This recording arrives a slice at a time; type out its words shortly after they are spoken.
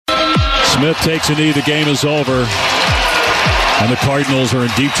Smith takes a knee. The game is over. And the Cardinals are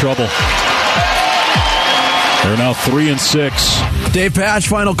in deep trouble. They're now 3-6. Dave Patch,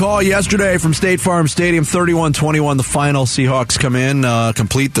 final call yesterday from State Farm Stadium, 31-21 the final. Seahawks come in,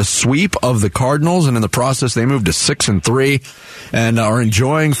 complete the sweep of the Cardinals, and in the process they move to 6-3 and are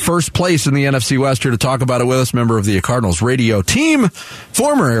enjoying first place in the NFC West. Here to talk about it with us, member of the Cardinals radio team,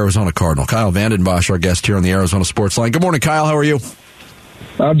 former Arizona Cardinal, Kyle Vanden, Bosch, our guest here on the Arizona Sports Line. Good morning, Kyle. How are you?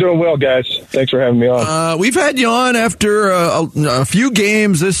 I'm doing well, guys. Thanks for having me on. We've had you on after a few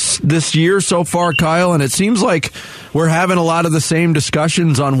games this year so far, Kyle, and it seems like we're having a lot of the same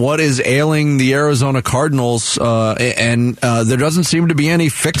discussions on what is ailing the Arizona Cardinals, and there doesn't seem to be any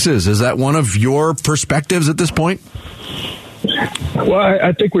fixes. Is that one of your perspectives at this point? Well,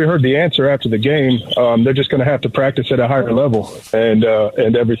 I think we heard the answer after the game. They're just going to have to practice at a higher level, and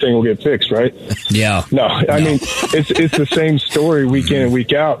everything will get fixed, right? Yeah. No, I mean, it's the same story week in and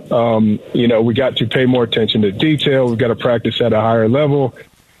week out. We got to pay more attention to detail. We've got to practice at a higher level.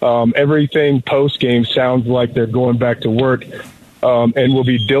 Everything post-game sounds like they're going back to work, and we'll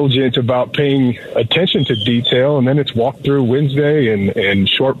be diligent about paying attention to detail. And then it's walkthrough Wednesday and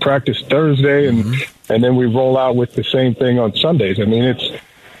short practice Thursday, and then we roll out with the same thing on Sundays. I mean, it's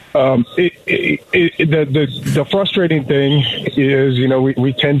the frustrating thing is,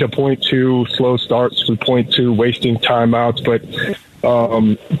 we tend to point to slow starts, we point to wasting timeouts, but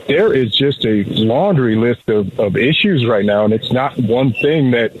there is just a laundry list of issues right now, and it's not one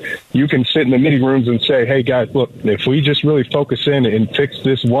thing that you can sit in the meeting rooms and say, hey, guys, look, if we just really focus in and fix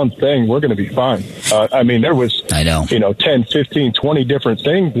this one thing, we're going to be fine. There was 10, 15, 20 different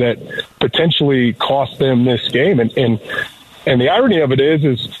things that potentially cost them this game, and the irony of it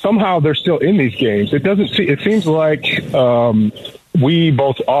is somehow they're still in these games. It seems like we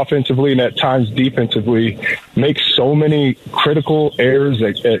both offensively and at times defensively make so many critical errors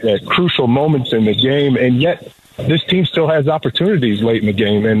at crucial moments in the game, and yet this team still has opportunities late in the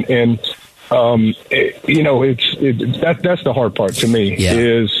game. That's the hard part to me.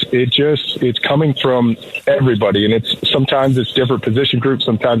 Yeah. It's coming from everybody, and sometimes it's different position groups,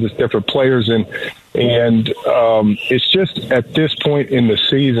 sometimes it's different players, and it's just at this point in the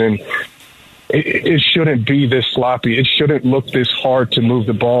season, it shouldn't be this sloppy. It shouldn't look this hard to move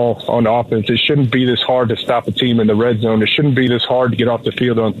the ball on offense. It shouldn't be this hard to stop a team in the red zone. It shouldn't be this hard to get off the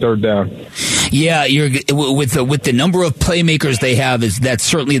field on third down. Yeah, with the number of playmakers they have, that's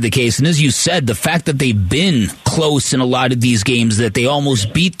certainly the case. And as you said, the fact that they've been close in a lot of these games, that they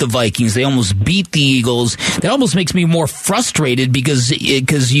almost beat the Vikings, they almost beat the Eagles, that almost makes me more frustrated because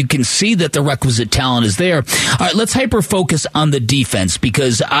you can see that the requisite talent is there. All right, let's hyper focus on the defense,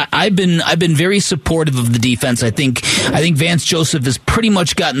 because I've been very supportive of the defense. I think Vance Joseph has pretty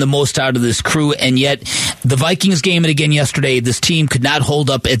much gotten the most out of this crew, and yet the Vikings game and again yesterday, this team could not hold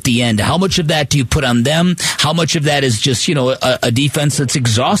up at the end. How much of that do you put on them? How much of that is just a defense that's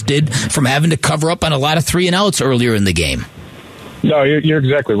exhausted from having to cover up on a lot of 3-and-outs earlier in the game? No, you're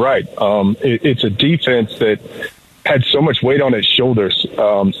exactly right. It's a defense that had so much weight on its shoulders.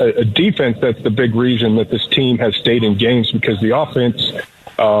 A defense that's the big reason that this team has stayed in games, because the offense,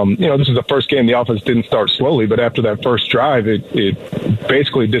 this is the first game the offense didn't start slowly, but after that first drive, it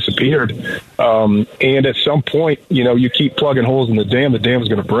basically disappeared. And at some point, you keep plugging holes in the dam's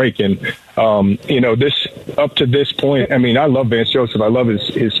going to break. And, this up to this point, I love Vance Joseph. I love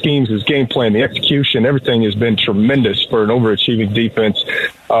his schemes, his game plan, the execution. Everything has been tremendous for an overachieving defense.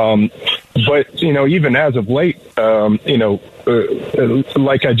 But even as of late, like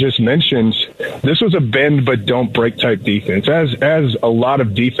I just mentioned, this was a bend but don't break type defense, as a lot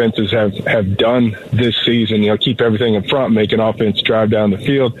of defenses have done this season. Keep everything in front, make an offense drive down the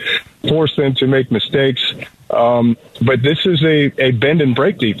field, force them to make mistakes. But this is a bend and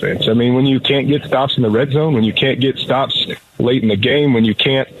break defense. When you can't get stops in the red zone, when you can't get stops late in the game, when you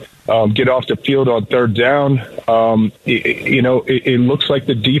can't get off the field on third down, it looks like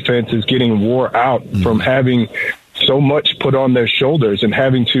the defense is getting wore out from having so much put on their shoulders and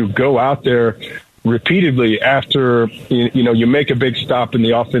having to go out there repeatedly after you make a big stop and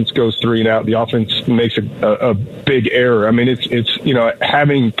the offense goes 3-and-out. The offense makes a big error. It's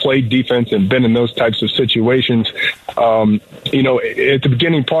having played defense and been in those types of situations. At the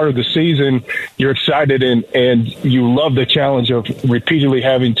beginning part of the season, you're excited and you love the challenge of repeatedly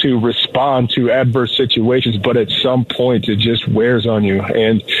having to respond to adverse situations, but at some point it just wears on you,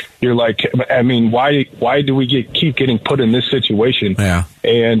 and you're like, why do we keep getting put in this situation? Yeah.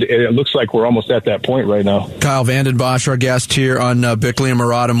 And it looks like we're almost at that point right now. Kyle Vanden, Bosch, our guest here on Bickley and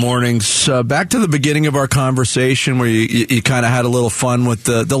Marotta Mornings. Back to the beginning of our conversation where you kind of had a little fun with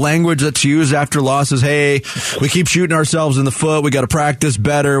the language that's used after losses. Hey, we keep shooting ourselves in the foot. We got to practice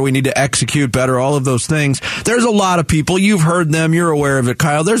better. We need to execute better. All of those things. There's a lot of people. You've heard them. You're aware of it,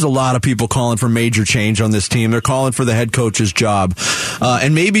 Kyle. There's a lot of people calling for major change on this team. They're calling for the head coach's job.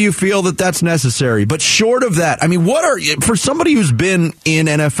 And maybe you feel that that's necessary. But short of that, I mean, for somebody who's been in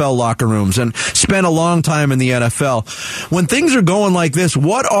NFL locker rooms and spent a long time in the NFL, when things are going like this,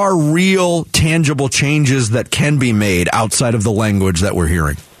 what are real, tangible changes that can be made outside of the language that we're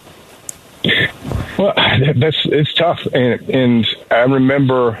hearing? Well, it's tough, and I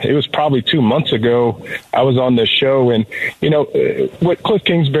remember it was probably 2 months ago. I was on this show, and what Kliff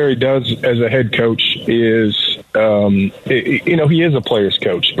Kingsbury does as a head coach is, he is a player's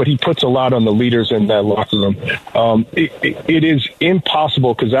coach, but he puts a lot on the leaders in that locker room. It is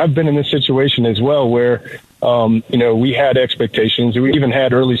impossible, because I've been in this situation as well, where we had expectations. We even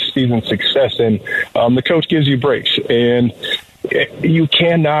had early season success, and the coach gives you breaks, and you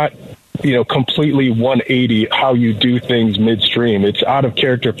cannot completely 180 how you do things midstream. It's out of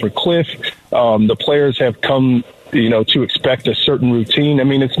character for Kliff. The players have come, to expect a certain routine. I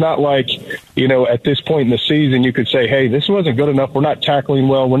mean, it's not like, at this point in the season, you could say, hey, this wasn't good enough. We're not tackling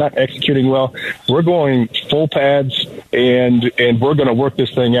well. We're not executing well. We're going full pads, and we're going to work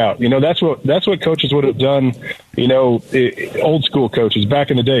this thing out. That's what coaches would have done, old school coaches back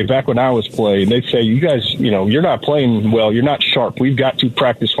in the day, back when I was playing. They'd say, you guys, you're not playing well. You're not sharp. We've got to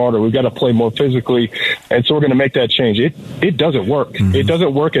practice harder. We've got to play more physically. And so we're going to make that change. It doesn't work. Mm-hmm. It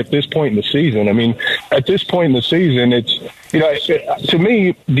doesn't work at this point in the season. I mean, at this point in the season, it's, to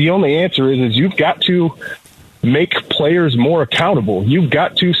me, the only answer is you've got to make players more accountable. You've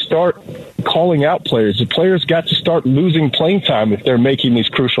got to start calling out players. The players got to start losing playing time if they're making these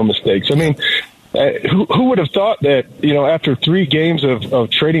crucial mistakes. I mean, who would have thought that, after 3 games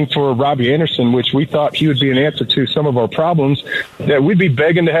of trading for Robbie Anderson, which we thought he would be an answer to some of our problems, that we'd be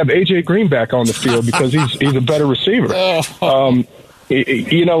begging to have A.J. Green back on the field because he's a better receiver.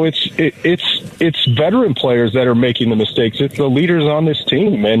 It's veteran players that are making the mistakes. It's the leaders on this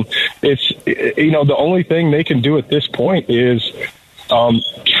team, and it's the only thing they can do at this point is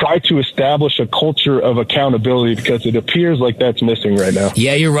try to establish a culture of accountability, because it appears like that's missing right now.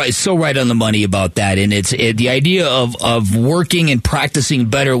 Yeah, you're right. So right on the money about that. And it's the idea of working and practicing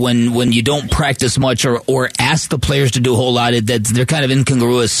better when you don't practice much or ask the players to do a whole lot. They're kind of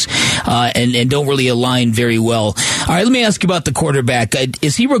incongruous and don't really align very well. All right, let me ask you about the quarterback.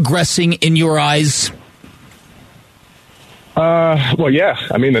 Is he regressing in your eyes? Well, yeah.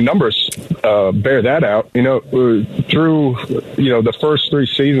 I mean, the numbers bear that out. Through the first 3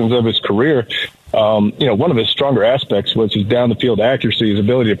 seasons of his career, one of his stronger aspects was his down the field accuracy, his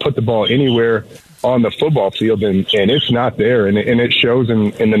ability to put the ball anywhere on the football field, and it's not there, and it shows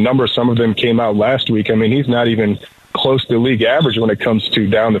in the numbers. Some of them came out last week. I mean, he's not even close to league average when it comes to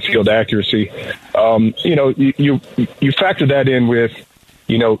down the field accuracy. You factor that in with,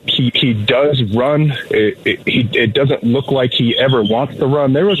 he does run. It doesn't look like he ever wants to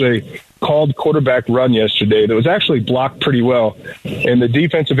run. There was a called quarterback run yesterday that was actually blocked pretty well, and the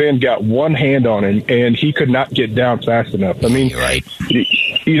defensive end got one hand on him, and he could not get down fast enough. I mean, right.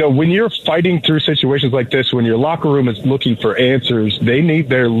 When you're fighting through situations like this, when your locker room is looking for answers, they need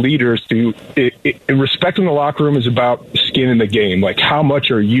their leaders to respect in the locker room is about skin in the game. Like, how much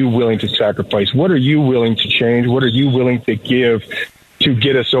are you willing to sacrifice? What are you willing to change? What are you willing to give to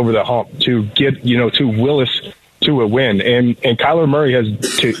get us over the hump, to get, to will us to a win? And Kyler Murray has,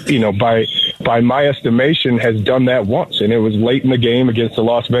 by my estimation, has done that once, and it was late in the game against the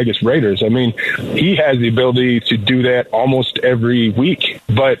Las Vegas Raiders. I mean, he has the ability to do that almost every week,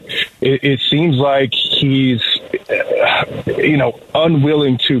 but it seems like he's,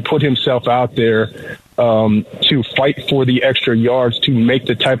 unwilling to put himself out there to fight for the extra yards, to make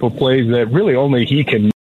the type of plays that really only he can